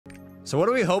So what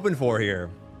are we hoping for here?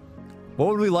 What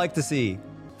would we like to see?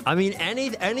 I mean,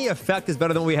 any effect is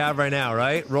better than what we have right now,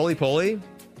 right? Roly poly.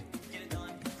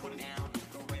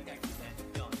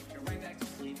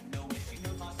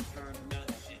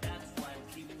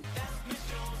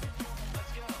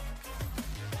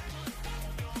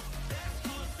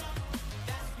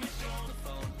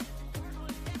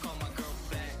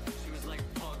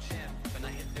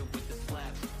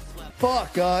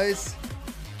 Fuck, guys.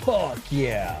 Fuck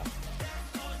yeah.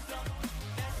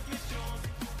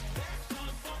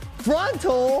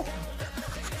 Frontal?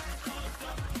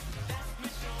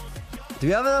 Do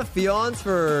we have enough Fions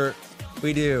for...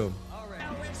 We do.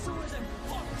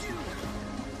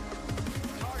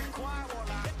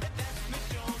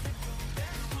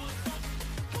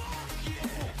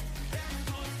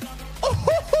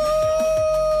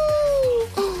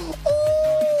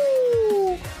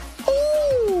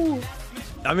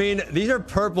 I mean, these are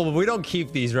purple, but we don't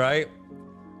keep these, right?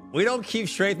 We don't keep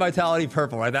strength vitality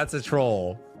purple, right? That's a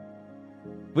troll.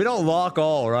 We don't lock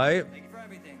all, right?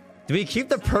 Do we keep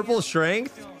the purple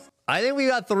strength? I think we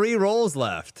got 3 rolls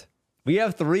left. We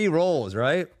have 3 rolls,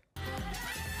 right?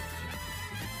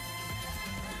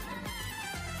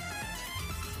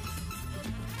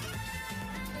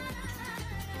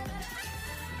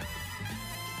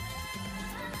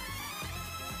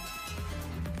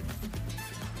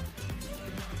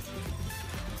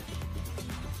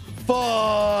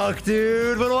 Fuck,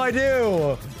 dude. What do I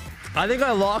do? I think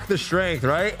I locked the strength,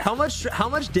 right? How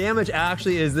much damage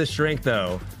actually is this strength,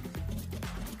 though?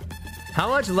 How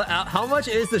much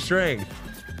is the strength?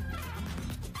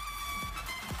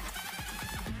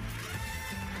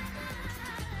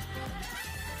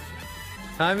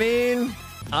 I mean,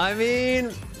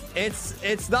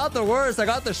 it's not the worst. I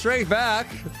got the strength back.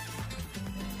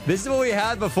 This is what we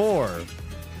had before.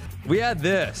 We had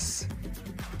this.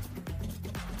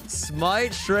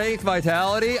 Smite, strength,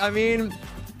 vitality. I mean,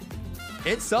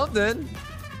 it's something.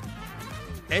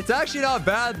 It's actually not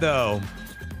bad, though.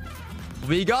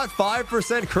 We got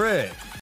 5% crit.